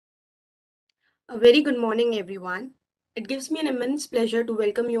A very good morning, everyone. It gives me an immense pleasure to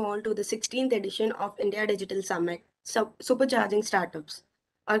welcome you all to the 16th edition of India Digital Summit, Supercharging Startups,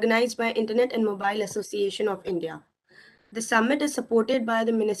 organized by Internet and Mobile Association of India. The summit is supported by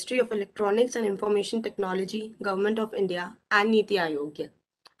the Ministry of Electronics and Information Technology, Government of India, and Niti Aayog.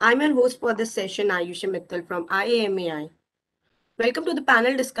 I'm your host for this session, Ayushi Mittal from IAMAI. Welcome to the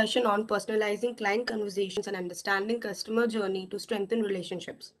panel discussion on personalizing client conversations and understanding customer journey to strengthen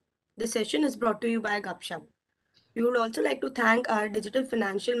relationships. This session is brought to you by Gupshup. We would also like to thank our digital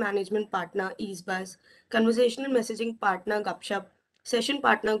financial management partner EaseBuzz, conversational messaging partner Gupshup, session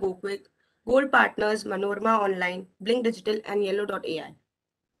partner GoQuick, gold partners Manorama Online, Blink Digital and Yellow.ai,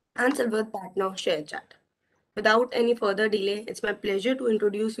 and silver partner ShareChat. Without any further delay, it's my pleasure to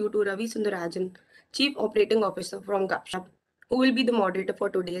introduce you to Ravi Sundararajan, Chief Operating Officer from Gupshup, who will be the moderator for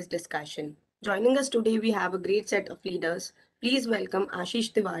today's discussion. Joining us today, we have a great set of leaders. Please welcome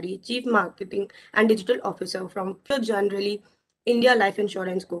Ashish Tiwari, Chief Marketing and Digital Officer from Generali, India Life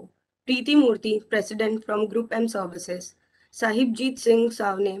Insurance Co. Priti Murthy, President from GroupM Services. Sahibjeet Singh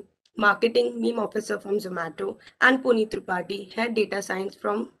Savne, Marketing Meme Officer from Zomato. And Puneet Tripathi, Head Data Science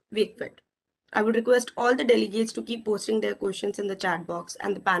from Wakefit. I would request all the delegates to keep posting their questions in the chat box,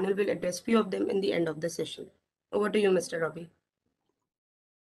 and the panel will address few of them in the end of the session. Over to you, Mr. Ravi.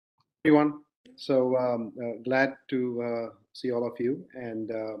 Everyone. So glad to see all of you.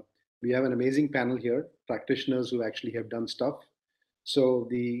 And we have an amazing panel here, practitioners who actually have done stuff. So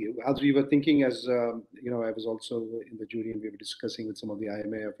as we were thinking, I was also in the jury and we were discussing with some of the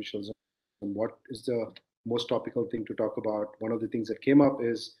IMA officials on what is the most topical thing to talk about. One of the things that came up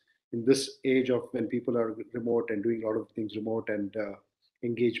is in this age of when people are remote and doing a lot of things remote and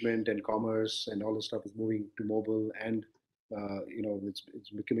engagement and commerce and all the stuff is moving to mobile and it's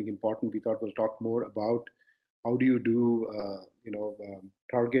becoming important. We thought we'll talk more about how do you do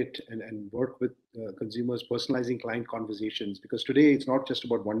target and work with consumers, personalizing client conversations, because today it's not just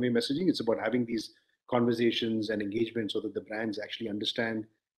about one-way messaging, it's about having these conversations and engagement so that the brands actually understand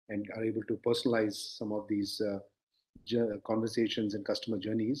and are able to personalize some of these conversations and customer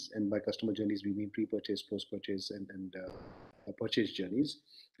journeys. And by customer journeys we mean pre-purchase, post-purchase, and purchase journeys.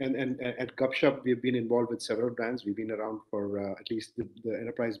 And at Gupshup, we've been involved with several brands. We've been around for at least the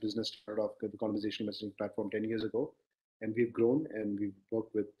enterprise business started off with the conversational messaging platform 10 years ago. And we've grown and we've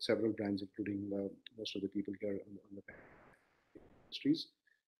worked with several brands, including most of the people here on the industries.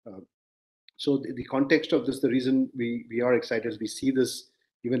 So the context of this, the reason we are excited is we see this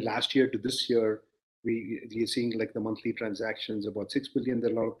even last year to this year, we're seeing like the monthly transactions about 6 billion.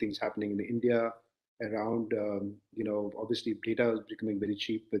 There are a lot of things happening in India around, obviously data is becoming very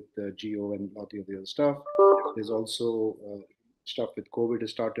cheap with Geo and a lot of the other stuff. There's also stuff with COVID has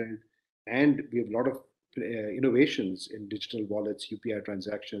started, and we have a lot of innovations in digital wallets, UPI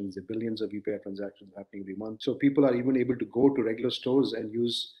transactions, the billions of UPI transactions happening every month. So people are even able to go to regular stores and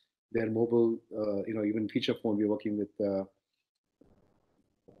use their mobile, even feature phone. We're working with to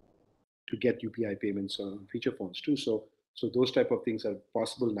get UPI payments on feature phones too. So those type of things are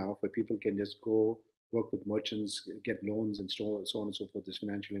possible now, where people can just go work with merchants, get loans, and so on and so forth. This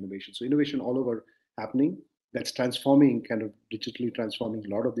financial innovation. So innovation all over happening. That's transforming, kind of digitally transforming a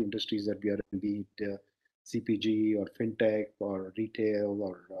lot of the industries that we are in, be it CPG or fintech or retail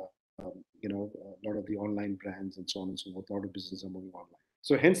or a lot of the online brands and so on and so forth. A lot of businesses are moving online.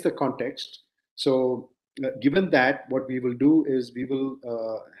 So hence the context. So given that, what we will do is we will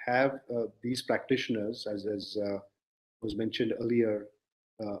have these practitioners, as was mentioned earlier,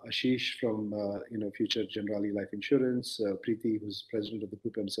 Ashish from Future Generali Life Insurance, Priti, who's president of the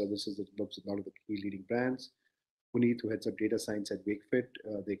GroupM services that works with a lot of the key leading brands, Puneet, who heads up data science at Wakefit,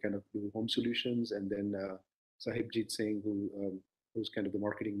 they kind of do home solutions, and then Sahibjeet Singh, who's kind of the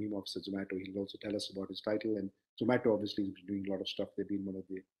marketing meme officer at Zomato. He'll also tell us about his title. And Zomato obviously has been doing a lot of stuff. They've been one of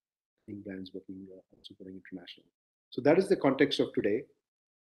the brands working also going international. So that is the context of today.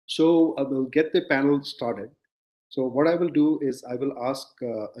 So I will get the panel started. So what I will do is I will ask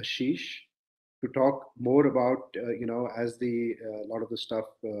Ashish to talk more about, as a lot of the stuff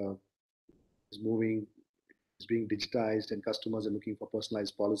is moving, is being digitized, and customers are looking for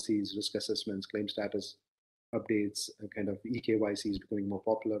personalized policies, risk assessments, claim status updates, kind of eKYC is becoming more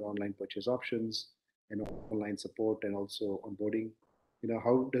popular, online purchase options, and online support, and also onboarding.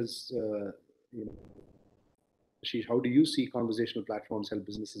 How does, Ashish, how do you see conversational platforms help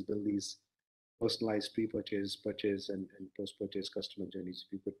businesses build these personalized pre-purchase, purchase, and post-purchase customer journeys?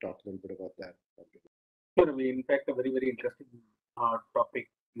 If you could talk a little bit about that. Sure, in fact, a very, very interesting topic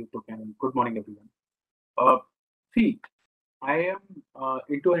you took, and good morning, everyone. See, I am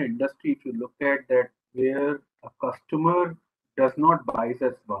into an industry, if you look at that, where a customer does not buy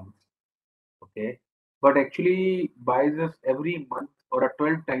us once. okay, but actually buys us every month or a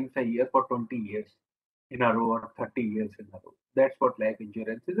 12 times a year for 20 years in a row or 30 years in a row. That's what life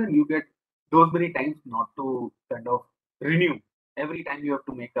insurance is, and you get those many times not to kind of renew. Every time you have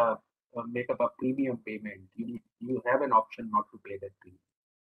to make up a premium payment, you have an option not to pay that premium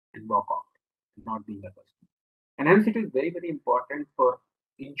and walk out, not being a customer. And hence, it is very important for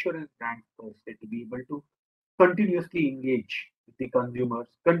insurance brands per se to be able to continuously engage with the consumers,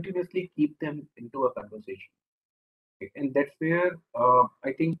 continuously keep them into a conversation. Okay. And that's where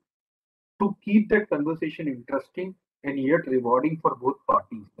I think to keep that conversation interesting and yet rewarding for both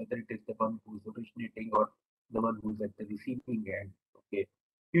parties, whether it is the one who's originating or the one who's at the receiving end. Okay.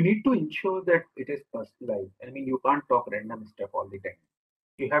 You need to ensure that it is personalized. I mean, you can't talk random stuff all the time.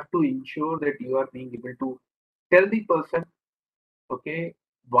 You have to ensure that you are being able to tell the person, okay,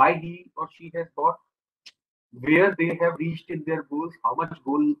 why he or she has bought, where they have reached in their goals, how much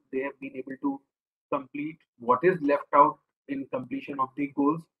goal they have been able to complete, what is left out in completion of the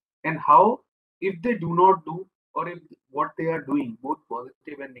goals, and how, if they do not do, or if what they are doing, both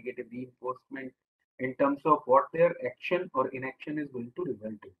positive and negative reinforcement in terms of what their action or inaction is going to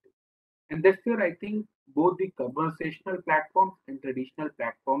result into. And that's where I think both the conversational platforms and traditional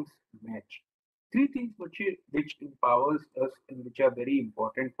platforms match. Three things which empowers us and which are very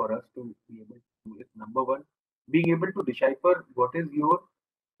important for us to be able to do is number one, being able to decipher what is your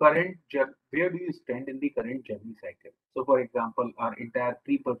current journey, where do you stand in the current journey cycle. So, for example, our entire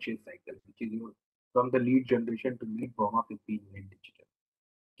pre-purchase cycle, which is your from the lead generation to lead warm up, is being made digital.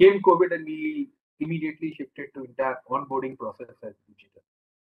 Came COVID and we immediately shifted to entire onboarding process as digital.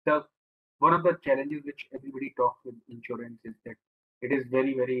 The one of the challenges which everybody talks with insurance is that it is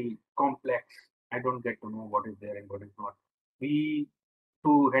very complex. I don't get to know what is there and what is not. We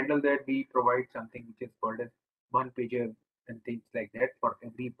to handle that we provide something which is called as one pager and things like that for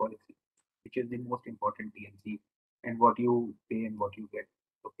every policy, which is the most important TNC and what you pay and what you get.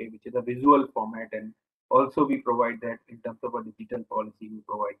 Okay, which is a visual format, and also we provide that in terms of a digital policy, we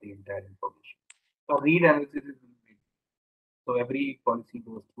provide the entire information. So read analysis is being made. So every policy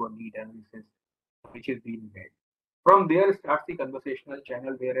goes through a need analysis which is being made. From there starts the conversational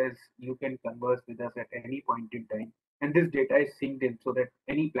channel, whereas you can converse with us at any point in time. And this data is synced in so that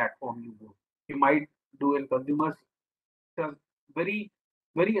any platform you go, you might do in consumers. It's very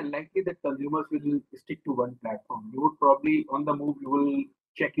unlikely that consumers will stick to one platform. You would probably on the move, you will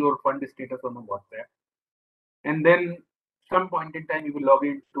check your fund status on the WhatsApp, and then some point in time you will log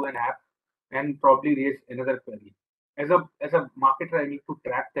into an app and probably raise another query. As a marketer, I need to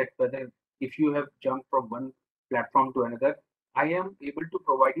track that whether if you have jumped from one platform to another, I am able to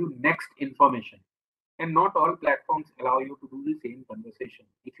provide you next information. And not all platforms allow you to do the same conversation.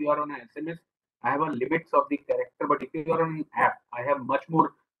 If you are on an SMS, I have a limits of the character, but if you are on an app, I have much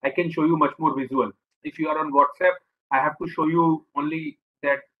more. I can show you much more visual. If you are on WhatsApp, I have to show you only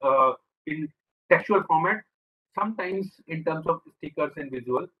that in textual format, sometimes in terms of stickers and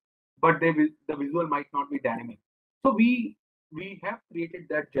visual, but the visual might not be dynamic. So we have created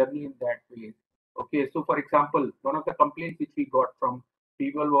that journey in that way. Okay, so for example, one of the complaints which we got from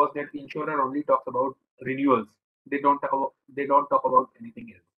people was that the insurer only talks about renewals. They don't talk about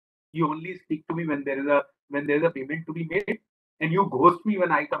anything else. You only speak to me when there is a payment to be made, and you ghost me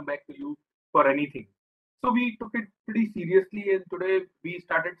when I come back to you for anything. So we took it pretty seriously, and today we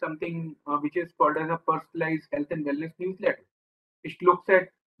started something which is called as a personalized health and wellness newsletter. It looks at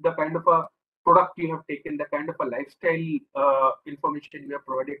the kind of a product you have taken, the kind of a lifestyle information you have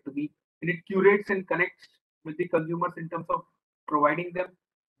provided to me, and it curates and connects with the consumers in terms of providing them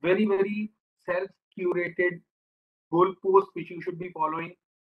very self-curated goalposts which you should be following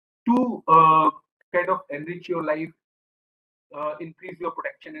to kind of enrich your life, increase your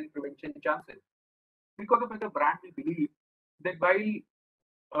protection and prevention chances. Because of as a brand, we believe that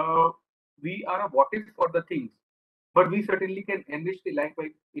while we are a what if for the things, but we certainly can enrich the life by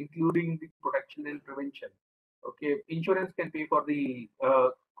including the protection and prevention. Okay, insurance can pay for the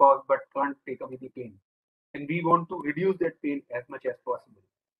cause, but can't take away the pain, and we want to reduce that pain as much as possible.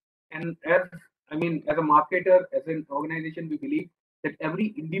 And as a marketer, as an organization, we believe that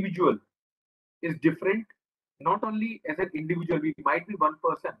every individual is different. Not only as an individual, we might be one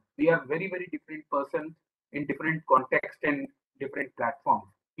person. We are very different persons in different context and different platforms.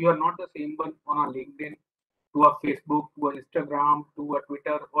 You are not the same one on a LinkedIn, to a Facebook, to an Instagram, to a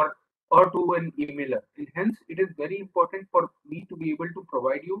Twitter, or to an emailer. And hence, it is very important for me to be able to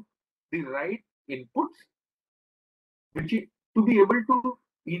provide you the right inputs, which is to be able to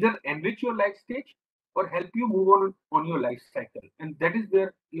either enrich your life stage or help you move on your life cycle. And that is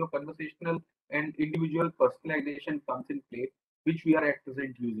where your conversational and individual personalization comes in play. which we are at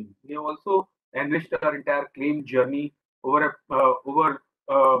present using. We have also enriched our entire claim journey over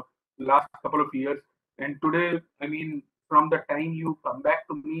last couple of years. And today, I mean, from the time you come back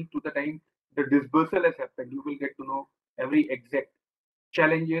to me to the time the dispersal has happened, you will get to know every exact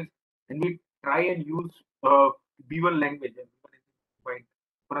challenges, and we try and use B1 language, and B1 is simplified,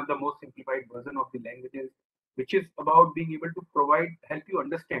 one of the most simplified version of the languages, which is about being able to provide, help you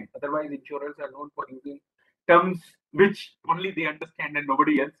understand. Otherwise, insurers are known for using terms which only they understand and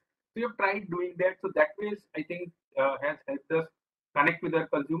nobody else. So we have tried doing that. So that way, I think, has helped us connect with our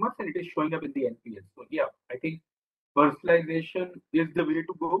consumers, and it is showing up in the NPS. So yeah, I think personalization is the way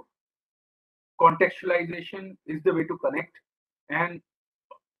to go. Contextualization is the way to connect, and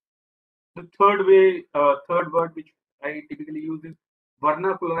the third word which I typically use is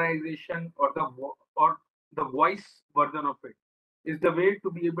vernacularization, or the voice version of it is the way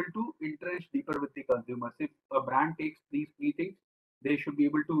to be able to entrench deeper with the consumers. If a brand takes these three things, they should be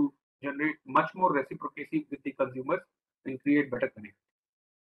able to generate much more reciprocity with the consumers and create better connect.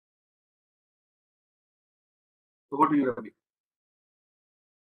 So what do you, Ravi?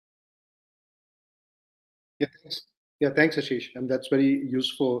 Yeah, thanks. Yeah, thanks, Ashish. And that's very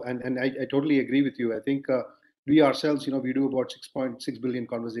useful. And I totally agree with you. I think we ourselves, we do about 6.6 billion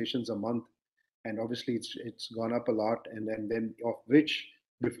conversations a month, and obviously it's gone up a lot. And then of which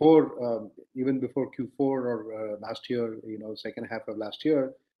before even before Q4 or last year, second half of last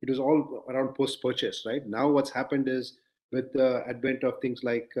year, it was all around post purchase, right? Now what's happened is with the advent of things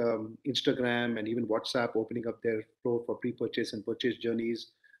like Instagram and even WhatsApp opening up their flow for pre-purchase and purchase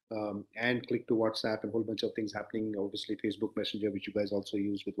journeys, and click to WhatsApp and a whole bunch of things happening. Obviously, Facebook Messenger, which you guys also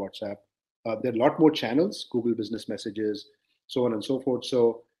use with WhatsApp. There are a lot more channels, Google Business Messages, so on and so forth.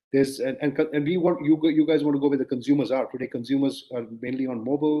 So there's and we want you guys want to go where the consumers are today. Consumers are mainly on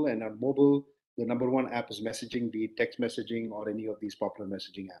mobile, and on mobile, the number one app is messaging, be it text messaging or any of these popular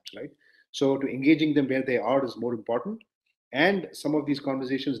messaging apps, right? So to engaging them where they are is more important. And some of these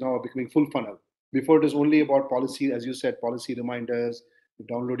conversations now are becoming full funnel. Before it was only about policy, as you said, policy reminders,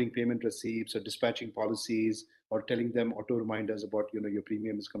 downloading payment receipts, or dispatching policies, or telling them auto reminders about your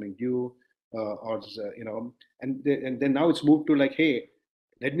premium is coming due, or and then now it's moved to like, hey,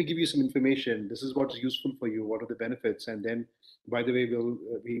 let me give you some information. This is what is useful for you. What are the benefits? And then, by the way,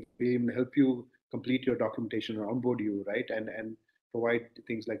 we even help you complete your documentation or onboard you, right? And provide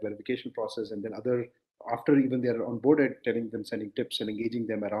things like verification process, and then other after even they're onboarded, telling them, sending tips and engaging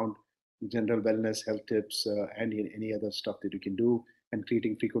them around general wellness, health tips, and any other stuff that you can do, and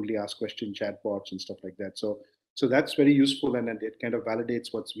creating frequently asked question chatbots and stuff like that. So that's very useful, and it kind of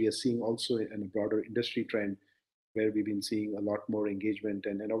validates what we are seeing also in a broader industry trend, where we've been seeing a lot more engagement.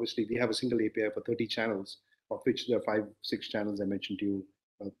 And obviously, we have a single API for 30 channels, of which there are 5, 6 channels I mentioned to you,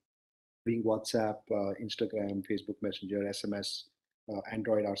 being WhatsApp, Instagram, Facebook Messenger, SMS,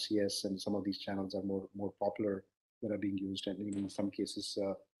 Android RCS, and some of these channels are more popular that are being used, and in some cases,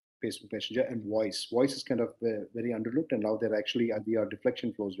 Facebook Messenger and voice. Voice is kind of very underlooked, and now there actually are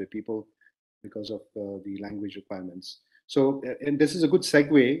deflection flows where people, because of the language requirements. So, and this is a good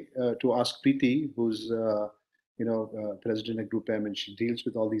segue to ask Preeti, who's president at GroupM, and she deals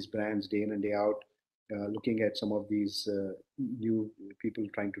with all these brands day in and day out, looking at some of these new people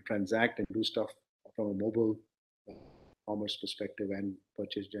trying to transact and do stuff from a mobile commerce perspective and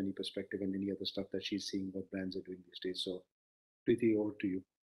purchase journey perspective, and any other stuff that she's seeing what brands are doing these days. So, Preeti, over to you.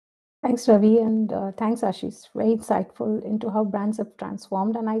 Thanks, Ravi, and thanks, Ashish. Very insightful into how brands have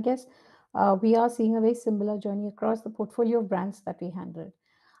transformed. And I guess we are seeing a very similar journey across the portfolio of brands that we handle.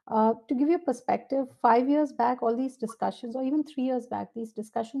 To give you a perspective, 5 years back, all these discussions, or even 3 years back, these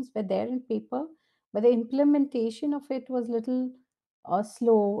discussions were there in paper, but the implementation of it was little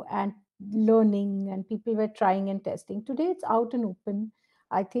slow and learning, and people were trying and testing. Today, it's out and open.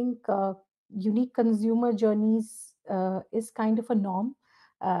 I think unique consumer journeys is kind of a norm.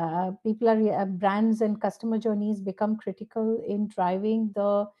 Brands and customer journeys become critical in driving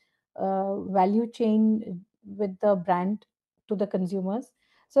the value chain with the brand to the consumers.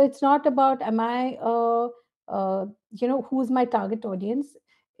 So it's not about am I who's my target audience.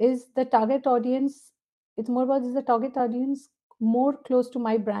 Is the target audience, it's more about, is the target audience more close to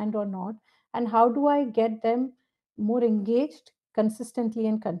my brand or not, and how do I get them more engaged consistently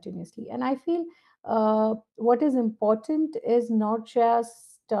and continuously. And I feel what is important is not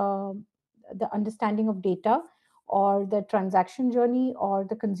just the understanding of data or the transaction journey or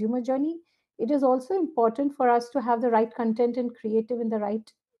the consumer journey. It is also important for us to have the right content and creative in the right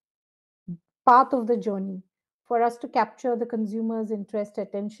path of the journey for us to capture the consumer's interest,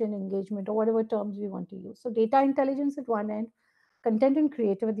 attention, engagement, or whatever terms we want to use. So, data intelligence at one end, content and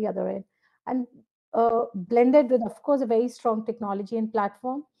creative at the other end. And blended with, of course, a very strong technology and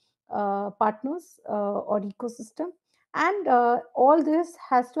platform partners or ecosystem. And all this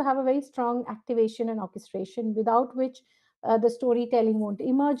has to have a very strong activation and orchestration, without which the storytelling won't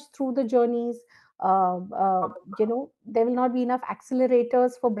emerge through the journeys. There will not be enough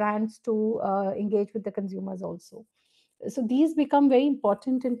accelerators for brands to engage with the consumers also. So these become very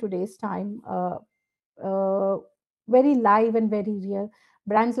important in today's time. Uh, Very live and very real.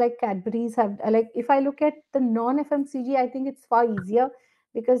 Brands like Cadbury's have, like, if I look at the non FMCG, I think it's far easier,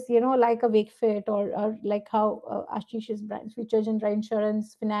 because like a Wakefit, or like how Ashish's brands, Future General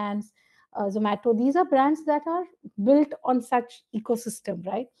Insurance, Finance, Zomato, these are brands that are built on such ecosystem,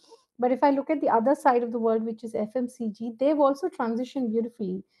 right? But if I look at the other side of the world, which is FMCG, they've also transitioned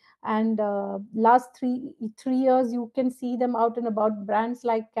beautifully. And last three years, you can see them out and about. Brands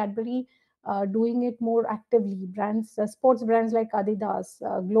like Cadbury doing it more actively. Sports brands like Adidas,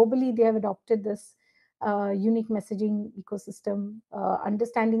 globally, they have adopted this unique messaging ecosystem,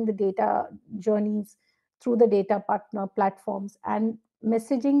 understanding the data journeys through the data partner platforms, and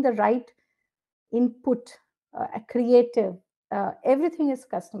messaging the right input, creative. Everything is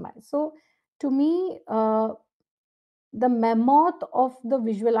customized. So, to me, the mammoth of the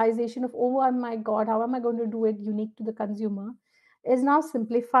visualization of, oh my god, how am I going to do it unique to the consumer, is now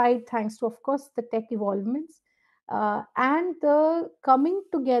simplified, thanks to, of course, the tech evolvements, and the coming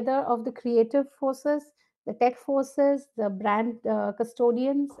together of the creative forces, the tech forces, the brand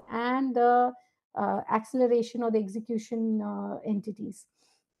custodians, and the acceleration or the execution entities.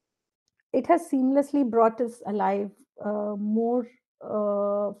 It has seamlessly brought us alive more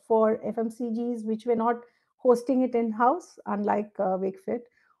for FMCGs, which were not hosting it in house, unlike Wakefit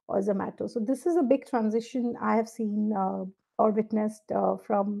or Zomato. So, this is a big transition I have seen or witnessed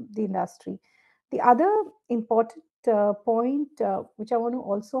from the industry. The other important point, which I want to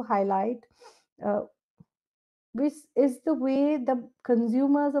also highlight, uh, which is the way the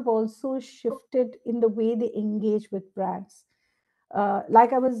consumers have also shifted in the way they engage with brands.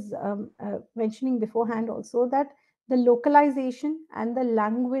 Like I was mentioning beforehand also, that the localization and the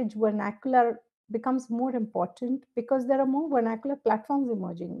language vernacular becomes more important, because there are more vernacular platforms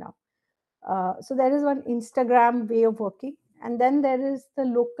emerging now. So there is one Instagram way of working, and then there is the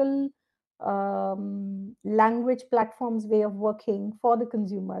local language platforms way of working for the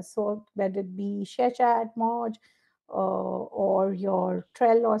consumers. So whether it be ShareChat, Moj, or your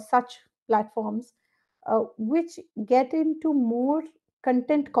Trell or such platforms, which get into more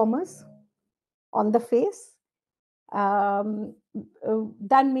content commerce on the face, than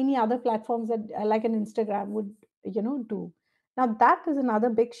many other platforms that like an Instagram would do. Now that is another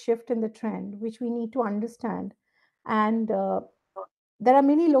big shift in the trend, which we need to understand. And there are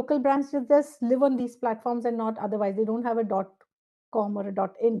many local brands that just live on these platforms, and not otherwise. They don't have a .com or a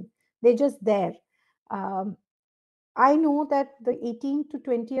 .in. They're just there. um, I know that the 18 to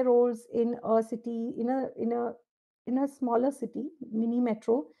 20-year-olds in a city, in a smaller city, mini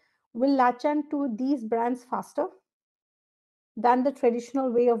metro, will latch on to these brands faster than the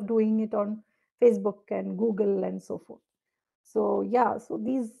traditional way of doing it on Facebook and Google and so forth. So yeah, so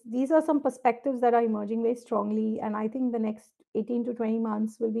these are some perspectives that are emerging very strongly, and I think the next 18 to 20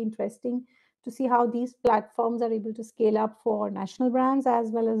 months will be interesting to see how these platforms are able to scale up for national brands as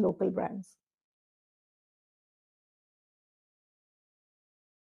well as local brands.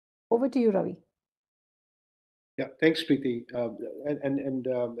 Over to you, Ravi. Yeah, thanks, Preeti. And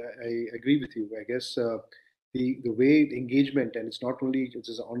I agree with you. I guess the way the engagement, and it's not only it's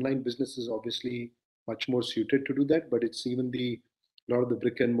just online business is obviously much more suited to do that, but it's even the a lot of the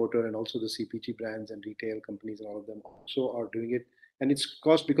brick and mortar and also the CPG brands and retail companies and all of them also are doing it. And it's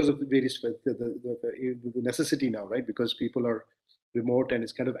caused because of the various the necessity now, right? Because people are remote and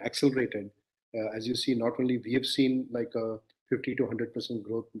it's kind of accelerated. As you see, not only we have seen like a 50 to 100%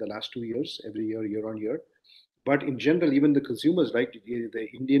 growth in the last 2 years, every year, year on year, but in general, even the consumers, right? The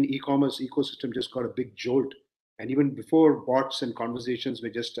Indian e-commerce ecosystem just got a big jolt. And even before, bots and conversations were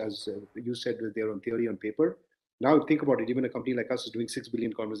just, as you said, they're on theory on paper. Now think about it. Even a company like us is doing 6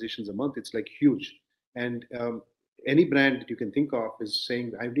 billion conversations a month. It's like huge. And any brand that you can think of is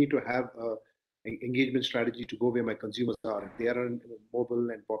saying, I need to have an engagement strategy to go where my consumers are. If they are on mobile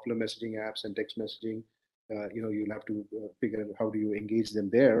and popular messaging apps and text messaging, you'll have to figure out how do you engage them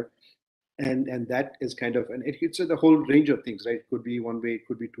there. And that is kind of, and it's a the whole range of things, right? It could be one way, it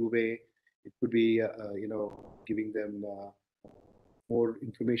could be two way, it could be giving them more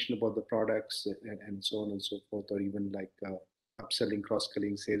information about the products, and so on and so forth, or even like upselling,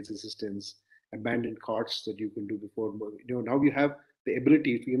 cross-selling, sales assistance, abandoned carts that you can do before. Now you have the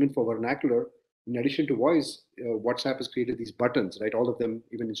ability to, even for vernacular, in addition to voice, WhatsApp has created these buttons, right? All of them,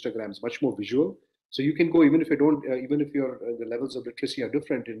 even Instagram is much more visual. So you can go, even if you don't, even if your the levels of literacy are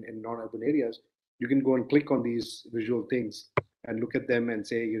different in non-urban areas, you can go and click on these visual things and look at them and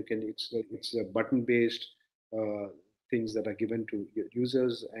say you can. It's a button-based uh, things that are given to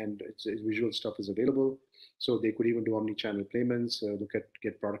users, and it's visual stuff is available. So they could even do omni-channel payments, look at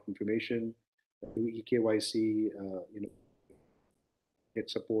get product information, do EKYC, get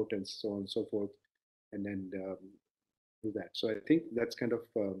support and so on and so forth, and then do that. So I think that's kind of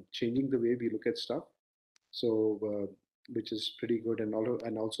changing the way we look at stuff. So which is pretty good, and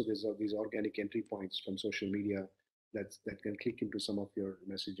also there's these organic entry points from social media that can click into some of your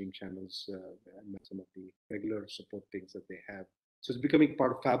messaging channels and some of the regular support things that they have. So it's becoming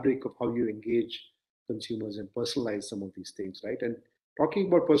part of fabric of how you engage consumers and personalize some of these things, right? And talking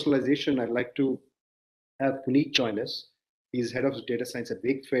about personalization, I'd like to have Puneet join us. He's head of data science at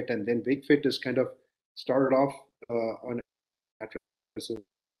Wakefit, and then Wakefit is kind of started off on mattresses,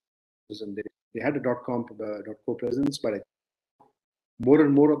 and they had a .co presence, but more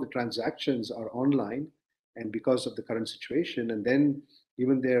and more of the transactions are online, and because of the current situation, and then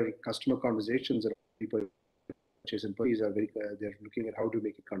even their customer conversations are people purchase employees are very they're looking at how to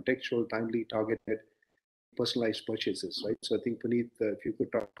make it contextual, timely, targeted, personalized purchases, right? So I think Puneet, if you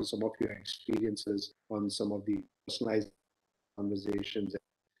could talk to some of your experiences on some of the personalized conversations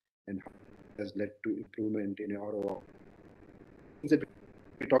and how it has led to improvement in ROI. Things that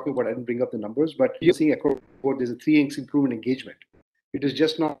we're talking about, I didn't bring up the numbers, but you're seeing across the board, there's a 3x improvement engagement. It is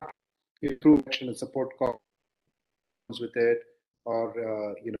just not improve action and support comes with it,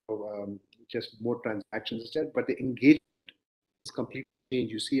 or just more transactions instead, but the engagement is completely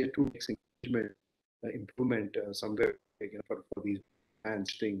changed. You see a 2x engagement improvement somewhere for these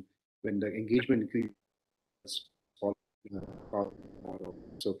brands thing when the engagement increases.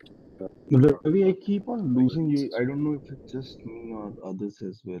 So Ravi, I keep on losing you. I don't know if it's just me or others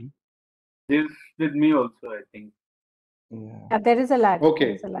as well. This with me also, I think. Yeah. Yeah, there is a lag. There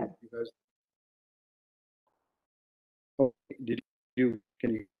okay, is a lag. you guys, oh, did you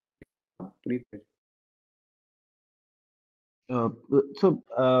can you Puneet? So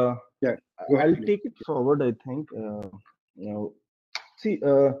Yeah, go ahead, I'll Puneet. take it forward. I think. Now, see,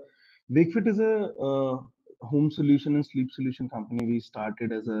 Wakefit is a home solution and sleep solution company. We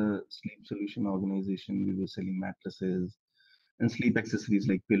started as a sleep solution organization. We were selling mattresses and sleep accessories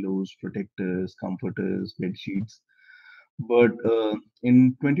like pillows, protectors, comforters, bed sheets. But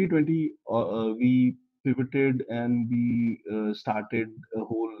in 2020, we pivoted and we started a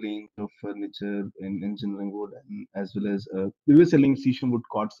whole range of furniture in engineering wood, and as well as we were selling Session wood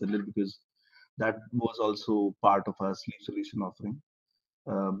cots earlier because that was also part of our sleep solution offering,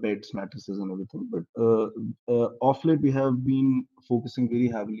 beds, mattresses, and everything. But off late, we have been focusing very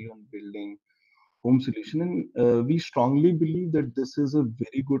heavily on building home solution, and we strongly believe that this is a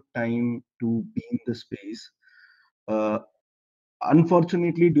very good time to be in the space. Uh,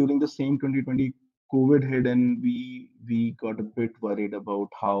 Unfortunately, during the same 2020, COVID hit, and we got a bit worried about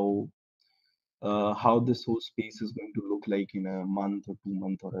how this whole space is going to look like in a month or 2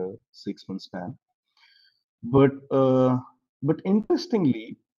 month or a 6 month span. But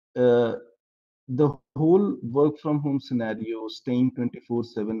interestingly, uh, the whole work from home scenario, staying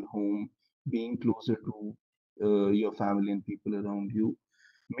 24/7 home, being closer to your family and people around you,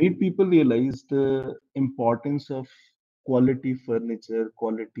 made people realize the importance of quality furniture,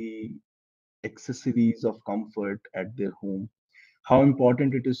 quality accessories of comfort at their home. How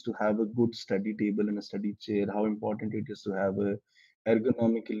important it is to have a good study table and a study chair. How important it is to have a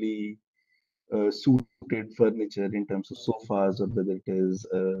ergonomically suited furniture in terms of sofas, or whether it is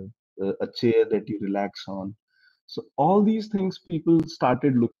a chair that you relax on. So all these things people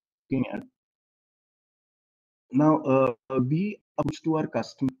started looking at. Now we approach to our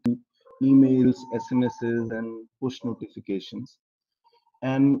customer through emails, SMSs, and push notifications,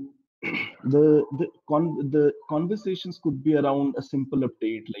 and the conversations could be around a simple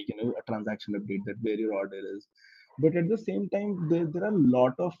update, like a transaction update, that where your order is. But at the same time, there are a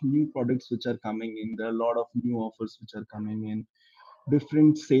lot of new products which are coming in. There are a lot of new offers which are coming in,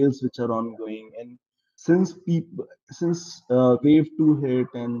 different sales which are ongoing. And since wave 2 hit,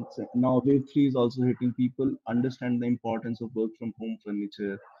 and now wave 3 is also hitting, people understand the importance of work from home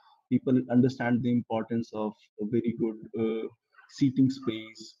furniture. People understand the importance of a very good seating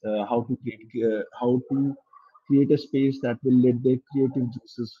space, how to create a space that will let their creative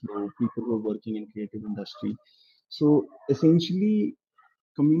juices flow, people who are working in creative industry. So essentially,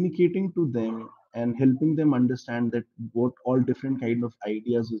 communicating to them and helping them understand that what all different kind of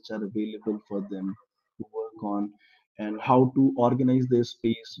ideas which are available for them to work on, and how to organize their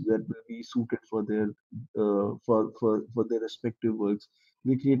space that will be suited for their for their respective works.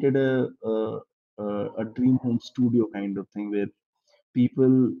 We created a dream home studio kind of thing where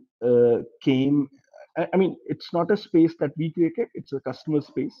people came. I mean, it's not a space that we created; it's a customer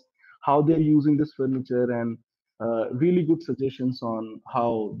space. How they're using this furniture and really good suggestions on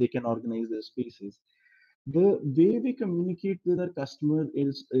how they can organize their spaces. The way we communicate with our customer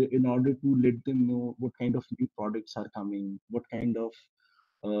is in order to let them know what kind of new products are coming, what kind of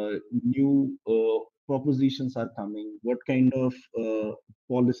new propositions are coming, what kind of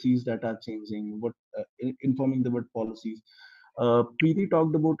policies that are changing, informing them what policies. Preeti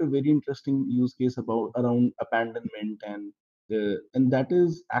talked about a very interesting use case about around abandonment, and that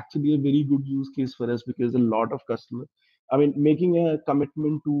is actually a very good use case for us because a lot of customers. I mean, making a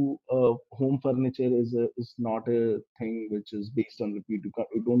commitment to home furniture is not a thing which is based on repeat.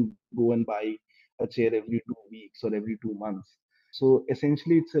 You don't go and buy a chair every 2 weeks or every 2 months. So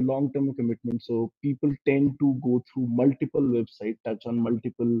essentially, it's a long-term commitment. So people tend to go through multiple websites, touch on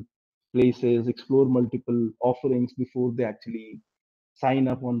multiple places, explore multiple offerings before they actually sign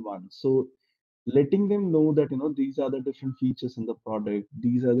up on one. So letting them know that these are the different features in the product,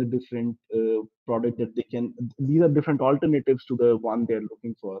 these are the different product that they can, these are different alternatives to the one they're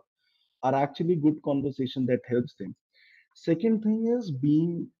looking for, are actually good conversation that helps them. Second thing is uh,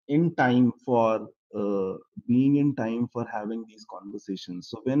 being in time for having these conversations.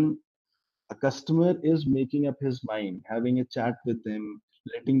 So when a customer is making up his mind, having a chat with them,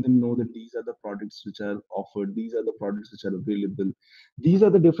 letting them know that these are the products which are offered, these are the products which are available, these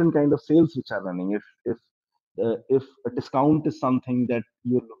are the different kind of sales which are running. If a discount is something that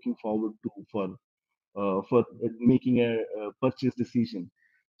you're looking forward to for making a purchase decision,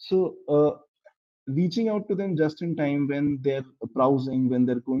 so reaching out to them just in time when they're browsing, when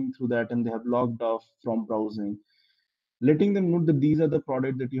they're going through that and they have logged off from browsing, letting them know that these are the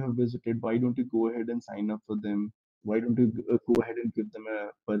products that you have visited. Why don't you go ahead and sign up for them? Why don't you go ahead and give them a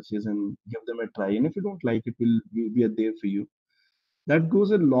purchase and give them a try? And if you don't like it, we are there for you. That goes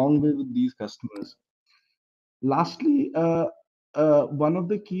a long way with these customers. Lastly, one of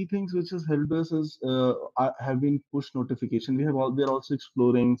the key things which has helped us is have been push notification. We are also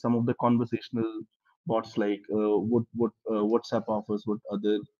exploring some of the conversational bots like what WhatsApp offers, what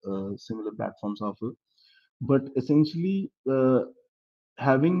other similar platforms offer. But essentially,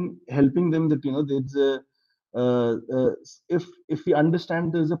 having helping them that there's a if we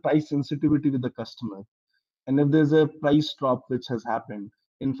understand there's a price sensitivity with the customer, and if there's a price drop which has happened,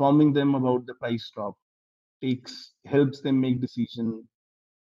 informing them about the price drop takes helps them make decision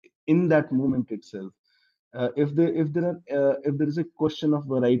in that moment itself. If there is a question of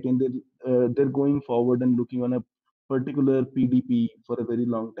variety and they're going forward and looking on a particular PDP for a very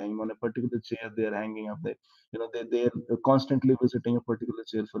long time on a particular chair they're hanging up there, they're constantly visiting a particular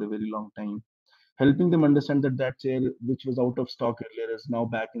chair for a very long time, helping them understand that that chair which was out of stock earlier is now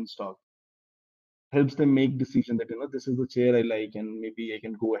back in stock, helps them make decision that this is the chair I like and maybe I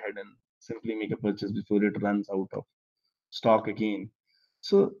can go ahead and simply make a purchase before it runs out of stock again.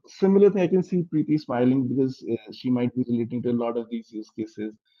 So similar thing, I can see Preeti smiling because she might be relating to a lot of these use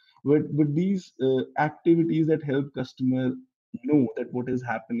cases. But these activities that help customer know that what is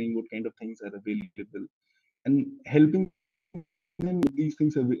happening, what kind of things are available, and helping them make these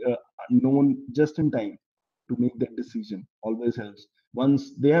things known just in time to make that decision always helps.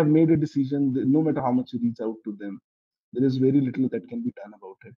 Once they have made a decision, no matter how much you reach out to them, there is very little that can be done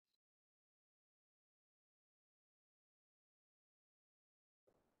about it.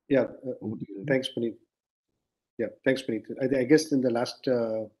 Yeah, Over to you, Ravi. thanks, Puneet. Yeah, thanks, Puneet. I guess in the last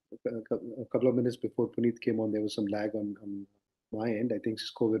a couple of minutes before Puneet came on, there was some lag on my end. I think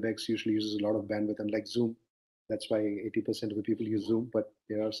Cisco WebEx usually uses a lot of bandwidth, unlike Zoom. That's why 80% of the people use Zoom, but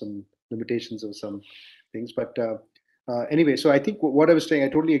there are some limitations of some things. But anyway, so I think what I was saying, I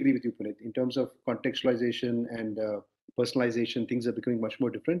totally agree with you, Puneet. In terms of contextualization and personalization, things are becoming much more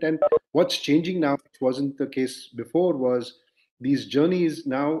different. And what's changing now, which wasn't the case before, was these journeys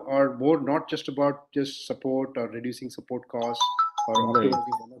now are more not just about just support or reducing support costs or Right.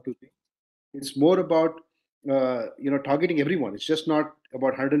 optimizing one or two things. It's more about targeting everyone. It's just not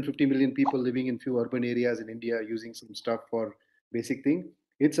about 150 million people living in few urban areas in India using some stuff for basic thing.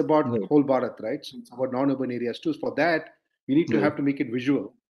 It's about Right. whole Bharat, right? So it's about non-urban areas too. For that, you need to Right. have to make it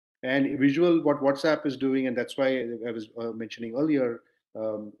visual, and visual. What WhatsApp is doing, and that's why I was mentioning earlier,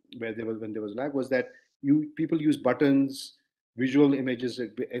 where there was when there was lag, was that you people use buttons, visual images.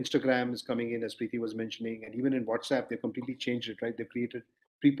 Instagram is coming in, as Preeti was mentioning, and even in WhatsApp, they completely changed it, right? They created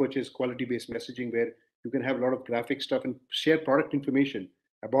pre-purchase quality-based messaging where you can have a lot of graphic stuff and share product information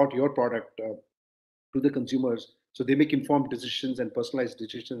about your product to the consumers, so they make informed decisions and personalized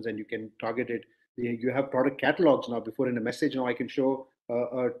decisions, and you can target it. You have product catalogs now. Before, in a message, now I can show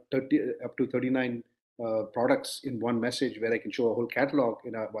up to 39 products in one message, where I can show a whole catalog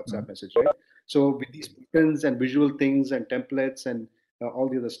in a WhatsApp message, right? So with these buttons and visual things and templates and all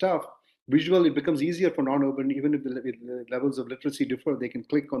the other stuff, visual, it becomes easier for non-urban, even if the levels of literacy differ, they can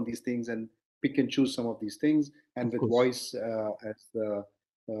click on these things and pick and choose some of these things. And Of with course. voice, as the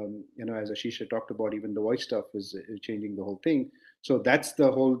as Ashish talked about, even the voice stuff is changing the whole thing. So that's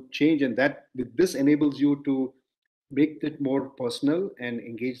the whole change, and that with this enables you to make it more personal and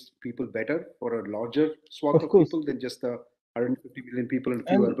engage people better for a larger swath Of of course. people than just the 150 million people in a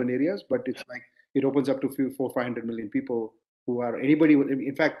few And urban areas. But it's like it opens up to few 500 million people who are anybody.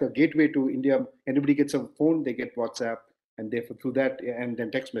 In fact, the gateway to India, anybody gets a phone, they get WhatsApp, and therefore through that, and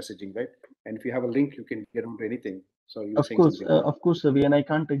then text messaging, right? And if you have a link, you can get onto anything. So you were saying something, Ravi. of course, Ravi, and I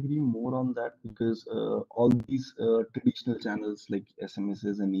can't agree more on that because all these traditional channels like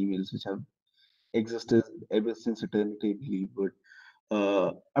SMSs and emails, which have existed ever since eternity, I believe, but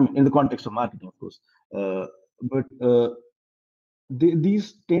I mean, in the context of marketing, of course, but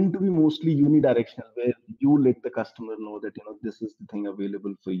these tend to be mostly unidirectional, where you let the customer know that this is the thing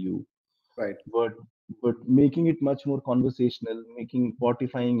available for you, Right. but making it much more conversational, making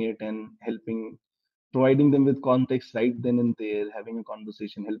fortifying it and helping providing them with context right then and there, having a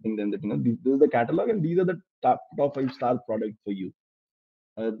conversation, helping them that this is the catalog and these are the top 5-star product for you.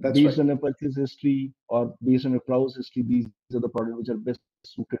 That's Based right. on your purchase history or based on your browse history, these are the products which are best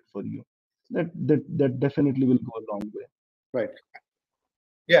suited for you. That definitely will go a long way. Right.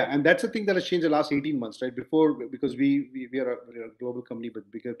 Yeah, and that's the thing that has changed the last 18 months, right? Before, because we're a global company with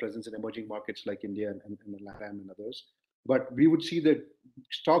bigger presence in emerging markets like India and LATAM and others. But we would see the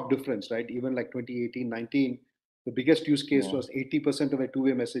stock difference, right? Even like 2018, 19, the biggest use case Yeah. was 80% of the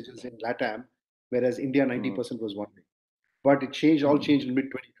two-way messages in LATAM, whereas India Mm, 90% was one-way. But it changed, all mm, changed in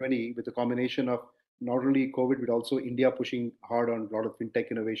mid 2020 with a combination of not only COVID, but also India pushing hard on a lot of fintech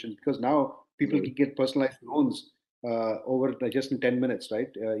innovations, because now people right. can get personalized loans over just in 10 minutes,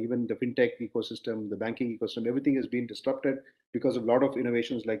 right? Even the fintech ecosystem, the banking ecosystem, everything has been disrupted because of a lot of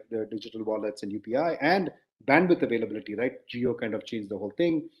innovations like the digital wallets and UPI and bandwidth availability, right? Geo kind of changed the whole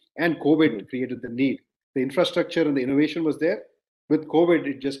thing, and COVID Right. created the need. The infrastructure and the innovation was there. With COVID,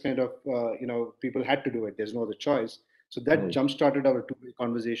 it just kind of, people had to do it. There's no other choice. So that Right. jump started our two-way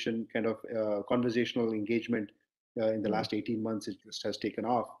conversation, kind of conversational engagement in the Right. last 18 months. It just has taken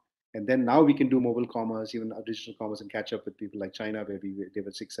off. And then now we can do mobile commerce, even digital commerce, and catch up with people like China, where they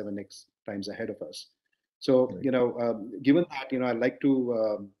were 6, 7x times ahead of us. So, Right. given that, I'd like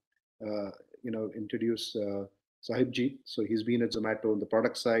to, introduce Sahib Ji. So he's been at Zomato on the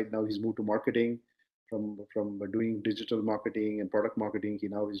product side. Now he's moved to marketing. From doing digital marketing and product marketing,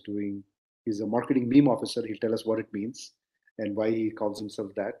 he's a marketing meme officer. He'll tell us what it means and why he calls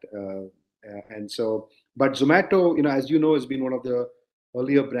himself that. And so, but Zomato, as you know, has been one of the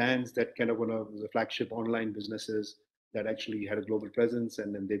earlier brands that kind of one of the flagship online businesses that actually had a global presence,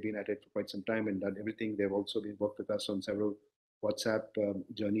 and then they've been at it for quite some time and done everything. They've also been worked with us on several WhatsApp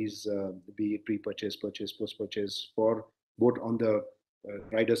journeys, be it pre-purchase, purchase, post-purchase, for both on the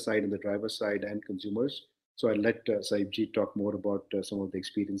rider side and the driver side and consumers. So I'll let Saibji talk more about some of the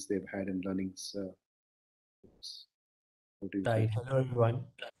experience they've had and learnings. Over to you, Right. Saibji. Hello, everyone.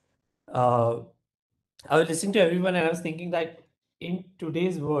 Uh, I was listening to everyone and I was thinking that in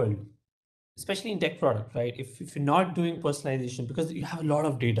today's world, especially in tech product, right? If you're not doing personalization, because you have a lot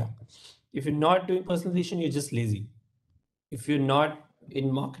of data, if you're not doing personalization, you're just lazy. If you're not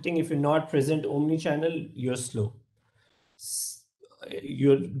in marketing, if you're not present omni-channel, you're slow.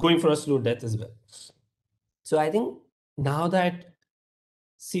 You're going for a slow death as well. So I think now that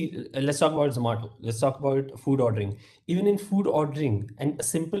see, let's talk about Zomato. Let's talk about food ordering. Even in food ordering and a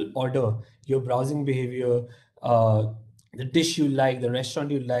simple order, your browsing behavior, the dish you like, the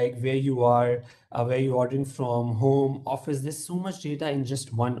restaurant you like, where you are, where you're ordering from, home, office, there's so much data in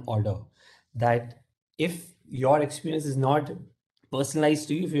just one order that if your experience is not personalized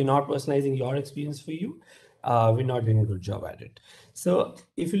to you, if you're not personalizing your experience for you, we're not doing a good job at it. So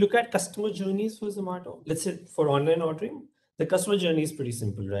if you look at customer journeys for Zomato, let's say for online ordering, the customer journey is pretty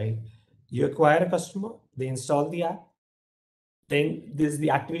simple, right? You acquire a customer, they install the app, then there's the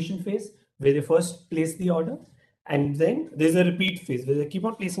activation phase where they first place the order, and then there's a repeat phase where they keep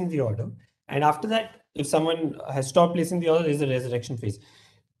on placing the order. And after that, if someone has stopped placing the order, there's a resurrection phase.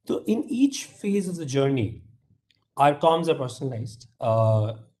 So in each phase of the journey, our comms are personalized.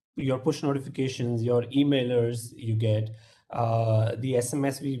 Your push notifications, your emailers you get, the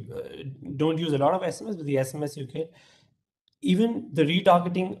SMS, we don't use a lot of SMS, but the SMS you get, even the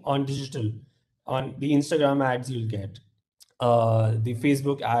retargeting on digital, on the Instagram ads you'll get, the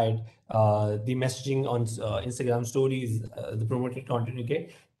Facebook ad, the messaging on Instagram stories, the promoted content you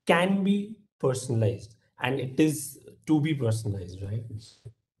get can be personalized, and it is to be personalized, right?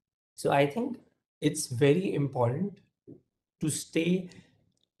 So I think it's very important to stay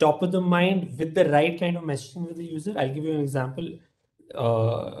top of the mind with the right kind of messaging with the user. I'll give you an example.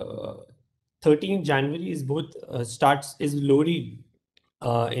 Uh, 13th January is both starts is Lori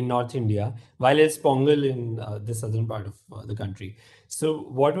in North India, while it's Pongal in the southern part of the country. So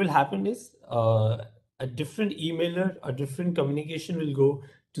what will happen is a different emailer, a different communication will go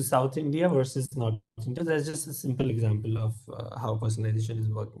to South India versus North India. That's just a simple example of how personalization is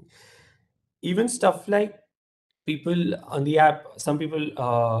working. Even stuff like people on the app, some people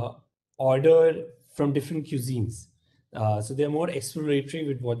order from different cuisines. So they're more exploratory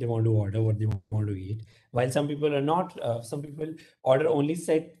with what they want to order, what they want to eat. While some people are not, some people order only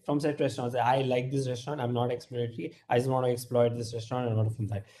set restaurants. I like this restaurant, I'm not exploratory. I just want to exploit this restaurant and order from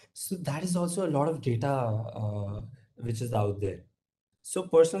that. So that is also a lot of data which is out there. So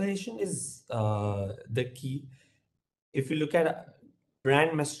personalization is the key. If you look at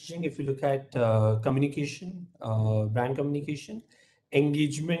brand messaging, if you look at communication, brand communication,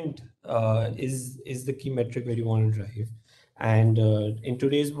 engagement is the key metric where you want to drive. And in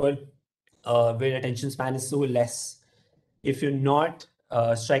today's world, where attention span is so less, if you're not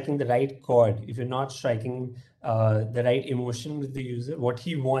striking the right chord, if you're not striking the right emotion with the user, what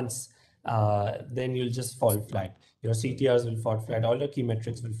he wants, then you'll just fall flat. Your CTRs will fall flat. All your key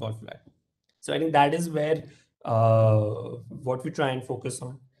metrics will fall flat. So I think that is where what we try and focus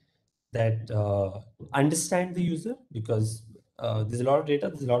on, that understand the user, because there's a lot of data,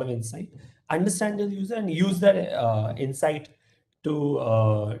 there's a lot of insight. Understand the user and use that insight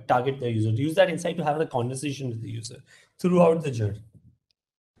to target the user. Use that insight to have a conversation with the user throughout the journey.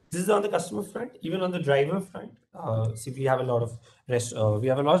 This is on the customer front. Even on the driver front, see, we have a lot of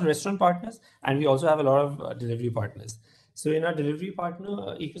restaurant partners, and we also have a lot of delivery partners. So in our delivery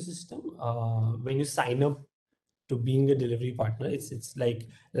partner ecosystem, when you sign up to being a delivery partner, it's like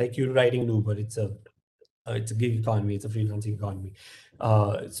you're riding an Uber. It's a gig economy. It's a freelancing economy.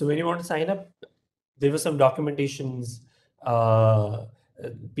 So when you want to sign up, there were some documentations. Uh,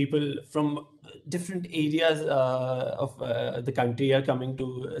 People from different areas of the country are coming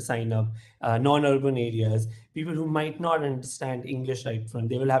to sign up. Non-urban areas, people who might not understand English right from,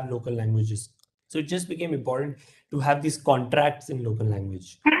 they will have local languages. So it just became important to have these contracts in local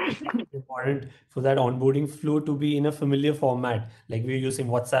language. It's important for that onboarding flow to be in a familiar format. Like we're using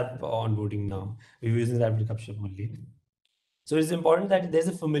WhatsApp onboarding now. We're using that with Gupshup only. So it's important that there's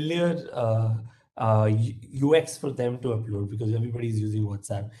a familiar UX for them to upload, because everybody is using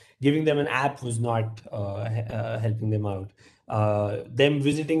WhatsApp. Giving them an app was not helping them out. Them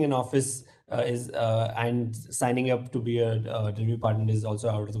visiting an office is and signing up to be a delivery partner is also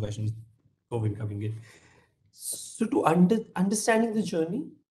out of the question with COVID coming in. So to understanding the journey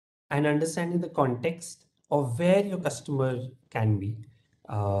and understanding the context of where your customer can be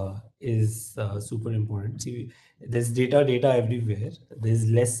is super important. See, there's data everywhere. There's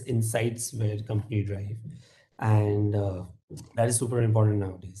less insights where company drive, and that is super important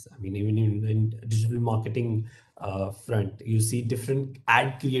nowadays. I mean, even in digital marketing front, you see different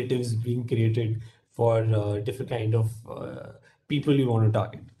ad creatives being created for different kind of people you want to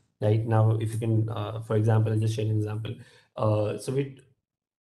target. Right now, if you can, for example, I'll just share an example. So we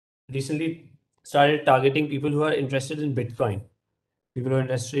recently started targeting people who are interested in Bitcoin, people who are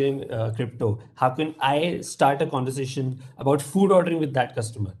interested in crypto. How can I start a conversation about food ordering with that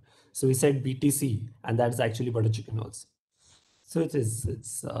customer? So we said BTC, and that's actually butter chicken also. So it's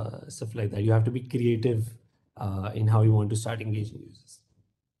stuff like that. You have to be creative in how you want to start engaging users.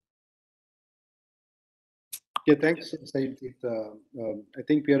 Yeah, thanks, Said. I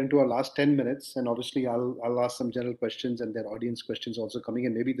think we are into our last 10 minutes, and obviously I'll ask some general questions and their audience questions also coming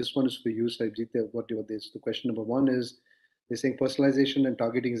in. Maybe this one is for you, Saibjit. The question number one is, they're saying personalization and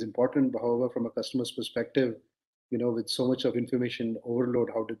targeting is important. However, from a customer's perspective, with so much of information overload,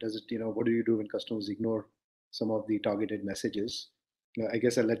 does it, what do you do when customers ignore some of the targeted messages? I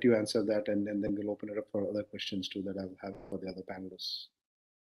guess I'll let you answer that, and then we'll open it up for other questions too that I'll have for the other panelists.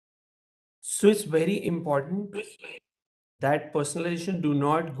 So it's very important that personalization do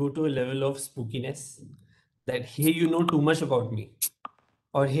not go to a level of spookiness, that hey, you know too much about me,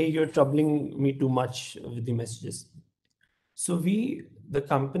 or hey, you're troubling me too much with the messages. So the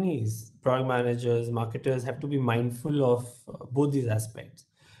companies, product managers, marketers have to be mindful of both these aspects.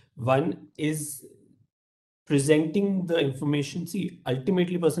 One is presenting the information. See,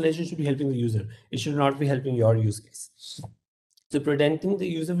 ultimately personalization should be helping the user. It should not be helping your use case. So presenting the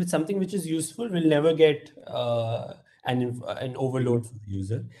user with something which is useful will never get and an overload for the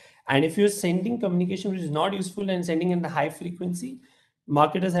user. And if you're sending communication which is not useful and sending in the high frequency,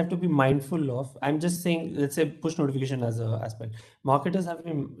 marketers have to be mindful of. I'm just saying, let's say push notification as a aspect. Marketers have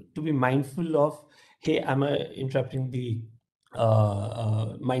to be mindful of, hey, am I interrupting the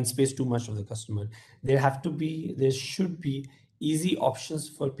mind space too much of the customer? There should be easy options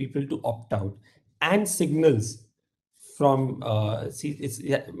for people to opt out, and signals from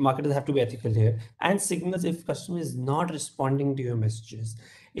marketers have to be ethical here, and signals if customer is not responding to your messages,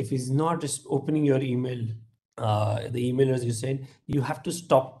 if he's not opening your email, the email as you said, you have to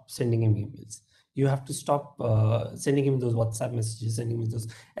stop sending him emails. You have to stop sending him those WhatsApp messages, sending him those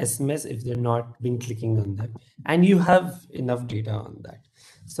SMS if they're not been clicking on them, and you have enough data on that.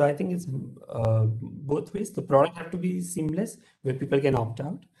 So I think it's both ways. The product have to be seamless where people can opt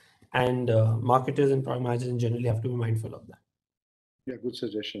out, and marketers and product managers generally have to be mindful of that. Yeah, good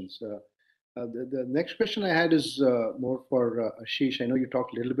suggestions. The next question I had is more for Ashish. I know you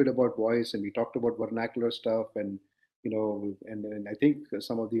talked a little bit about voice, and we talked about vernacular stuff, and and I think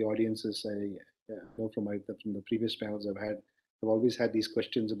some of the audiences I know from the previous panels I've had have always had these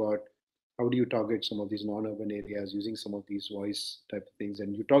questions about how do you target some of these non-urban areas using some of these voice type of things,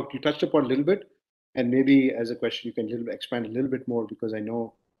 and you touched upon a little bit, and maybe as a question you can expand a little bit more, because I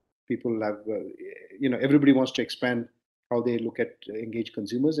know people have everybody wants to expand how they look at engage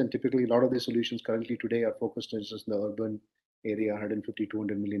consumers, and typically a lot of the solutions currently today are focused on just the urban area, 150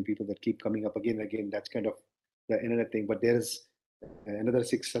 200 million people that keep coming up again and again. That's kind of the internet thing, but there's another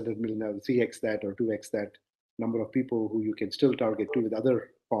 600 million, 3x that or 2x that number of people who you can still target to with other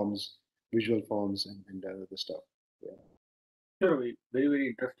forms, visual forms, and other stuff. Yeah. Sure, very, very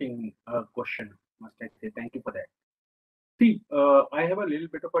interesting question, must I say. Thank you for that. See, I have a little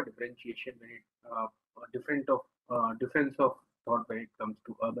bit of a differentiation when difference of thought when it comes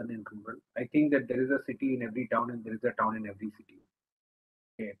to urban and rural. I think that there is a city in every town and there is a town in every city.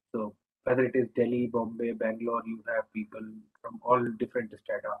 Okay, so whether it is Delhi, Bombay, Bangalore, you have people from all different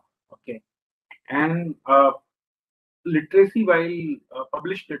strata. Okay, and literacy, while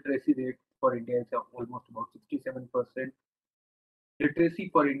published literacy rate for India is almost about 67%. Literacy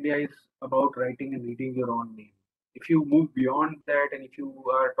for India is about writing and reading your own name. If you move beyond that, and if you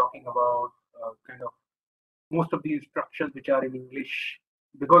are talking about kind of most of the instructions which are in English,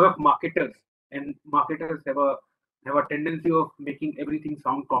 because of marketers, and marketers have a tendency of making everything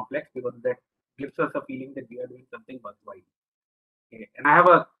sound complex, because that gives us a feeling that we are doing something worthwhile. Okay. And I have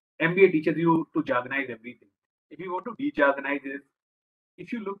a MBA teaches you to jargonize everything. If you want to de-jargonize it,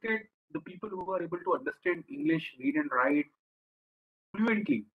 if you look at the people who are able to understand English, read and write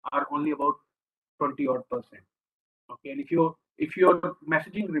fluently are only about 20 odd percent. Okay, and if your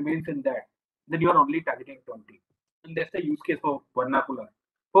messaging remains in that, then you are only targeting 20. And that's the use case for vernacular.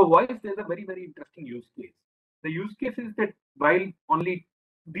 For voice, there's a very, very interesting use case. The use case is that while only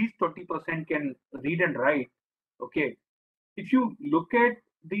these 20% can read and write, okay, if you look at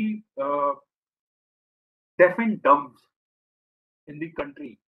the deaf and dumbs in the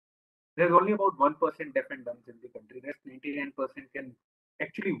country, there's only about 1% deaf and dumbs in the country. Rest 99% can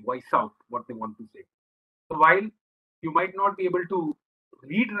actually voice out what they want to say. So while you might not be able to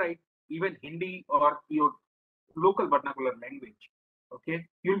read write even Hindi or your local vernacular language, okay,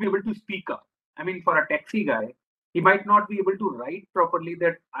 you'll be able to speak up. I mean, for a taxi guy, he might not be able to write properly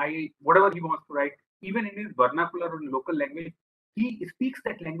that whatever he wants to write, even in his vernacular or local language, he speaks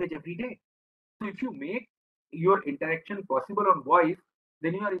that language every day. So if you make your interaction possible on voice,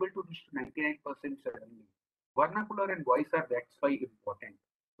 then you are able to reach to 99% certainly. Vernacular and voice are that's why important.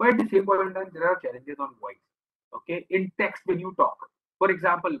 But at the same point in time, there are challenges on voice. Okay, in text when you talk. For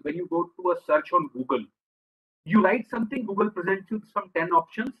example, when you go to a search on Google, you write something, Google presents you some 10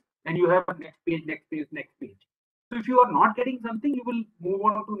 options, and you have next page, next page, next page. So if you are not getting something, you will move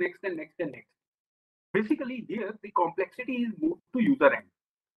on to next and next and next. Basically, here the complexity is moved to user end.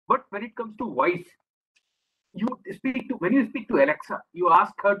 But when it comes to voice, when you speak to Alexa, you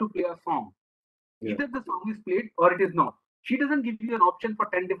ask her to play a song. Yeah. Either the song is played or it is not. She doesn't give you an option for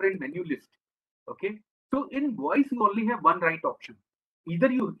 10 different menu lists. Okay. So in voice, you only have one right option.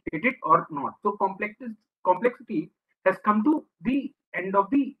 Either you hit it or not. So complexity has come to the end of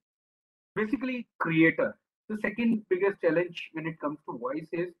the basically creator. The second biggest challenge when it comes to voice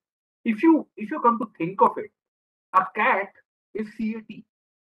is if you come to think of it, a cat is CAT.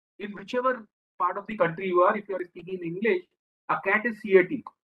 In whichever part of the country you are, if you are speaking English, a cat is CAT.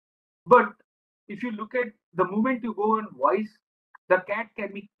 But if you look at the moment you go on voice, the cat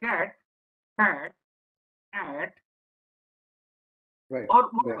can be cat, cat, at, Right. or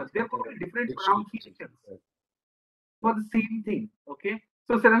whatever. Right. There could be different Dictionary. pronunciations for the same thing. Okay.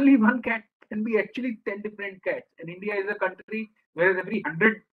 So suddenly one cat and we actually tell different cats. And India is a country where every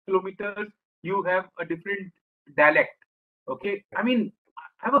 100 kilometers you have a different dialect. Okay, I mean,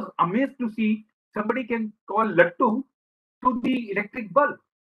 I was amazed to see somebody can call lattu to the electric bulb.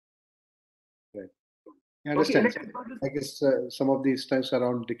 Right. I Okay, understand. electric bulb is, I guess some of these times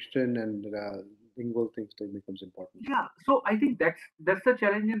around diction and lingual things that becomes important. yeah. So I think that's the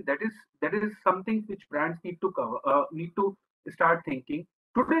challenge, and that is something which brands need to cover, need to start thinking.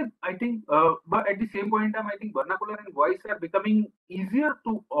 Today, I think, but at the same point in time, I think vernacular and voice are becoming easier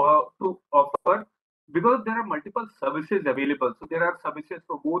to offer because there are multiple services available. So there are services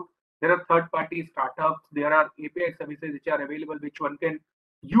for both. There are third-party startups. There are API services which are available, which one can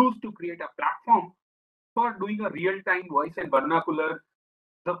use to create a platform for doing a real-time voice and vernacular.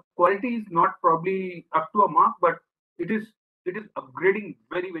 The quality is not probably up to a mark, but it is upgrading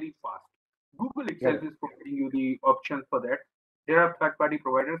very fast. Google Got itself it. is providing you the options for that. There are third party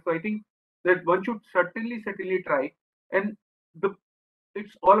providers, so I think that one should certainly try. And the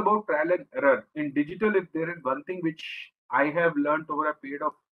it's all about trial and error in digital. If there is one thing which I have learned over a period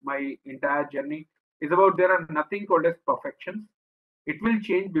of my entire journey, is about there are nothing called as perfections. It will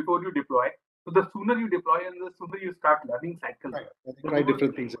change before you deploy. So the sooner you deploy and the sooner you start learning cycles. Right. I think The try more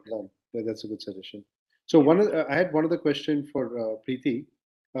different things at once. That's a good suggestion. So I had one other question for Preeti.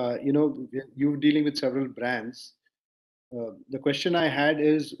 You're dealing with several brands. The question I had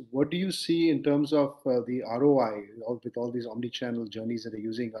is, what do you see in terms of the ROI with all these omni-channel journeys that they're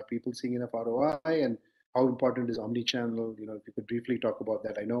using? Are people seeing enough ROI, and how important is omni-channel? If you could briefly talk about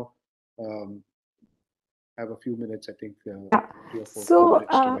that. I know um, I have a few minutes. I think Yeah. 3 or 4 So,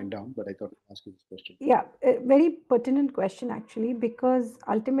 minutes to wind down, but I thought I'd ask you this question. yeah, a very pertinent question actually, because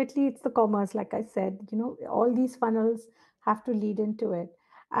ultimately it's the commerce, like I said, all these funnels have to lead into it.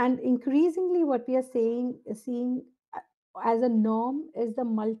 And increasingly, what we are seeing as a norm is the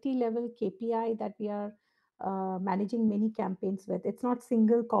multi-level KPI that we are managing many campaigns with. It's not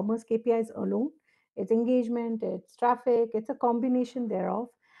single commerce KPIs alone. It's engagement, it's traffic, it's a combination thereof.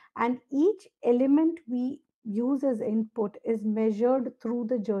 And each element we use as input is measured through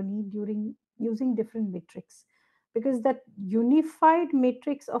the journey during using different metrics, because that unified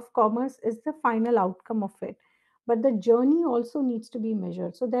matrix of commerce is the final outcome of it, but the journey also needs to be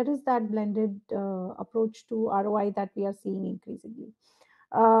measured. So there is that blended approach to ROI that we are seeing increasingly.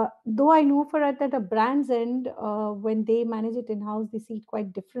 Though I know for it that a brand's end, when they manage it in house, they see it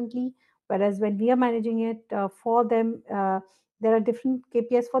quite differently. Whereas when we are managing it for them, there are different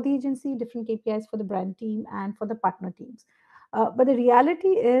KPIs for the agency, different KPIs for the brand team, and for the partner teams. But the reality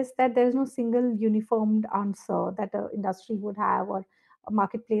is that there is no single uniformed answer that an industry would have or a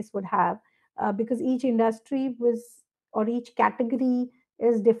marketplace would have, because each industry was or each category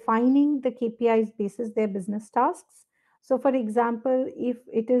is defining the KPIs basis their business tasks. So, for example, if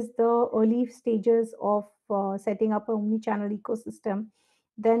it is the early stages of setting up an omni-channel ecosystem,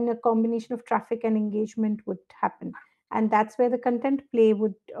 then a combination of traffic and engagement would happen, and that's where the content play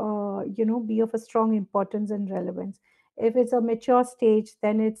would, be of a strong importance and relevance. If it's a mature stage,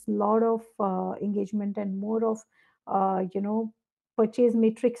 then it's a lot of engagement and more of, purchase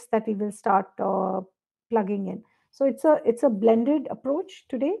matrix that we will start plugging in. So it's a blended approach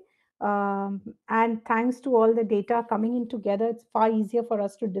today, and thanks to all the data coming in together, it's far easier for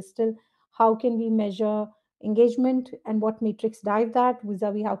us to distill how can we measure engagement and what matrix drive that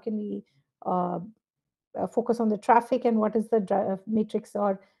vis-a-vis how can we uh, focus on the traffic and what is the matrix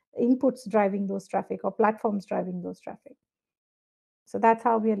or inputs driving those traffic or platforms driving those traffic. So that's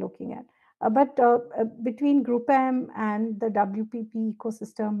how we are looking at. But between GroupM and the WPP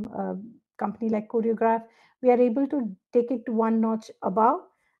ecosystem, company like Choreograph, we are able to take it to one notch above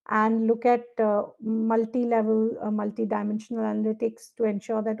and look at multi-level, multi-dimensional analytics to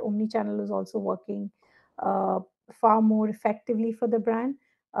ensure that omni-channel is also working uh, far more effectively for the brand,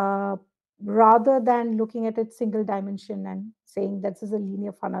 uh, rather than looking at it single dimension and saying this is a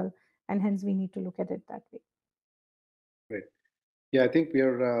linear funnel, and hence we need to look at it that way. Great. Yeah, I think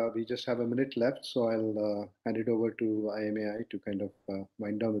we just have a minute left, so I'll hand it over to IMAI to kind of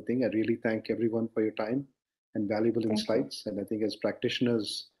wind down the thing. I really thank everyone for your time and valuable Thank you. insights. And I think as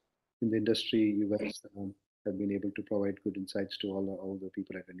practitioners in the industry, you guys have been able to provide good insights to all the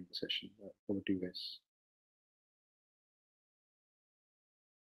people attending the session. Over to you guys.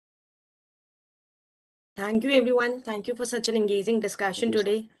 Thank you, everyone. Thank you for such an engaging discussion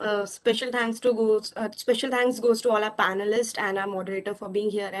today. Special thanks goes to all our panelists and our moderator for being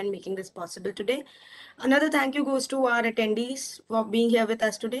here and making this possible today. Another thank you goes to our attendees for being here with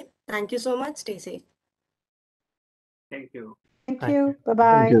us today. Thank you so much. Stay safe. Thank you. Thank Thank you. you. Bye Thank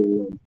bye. you, everyone.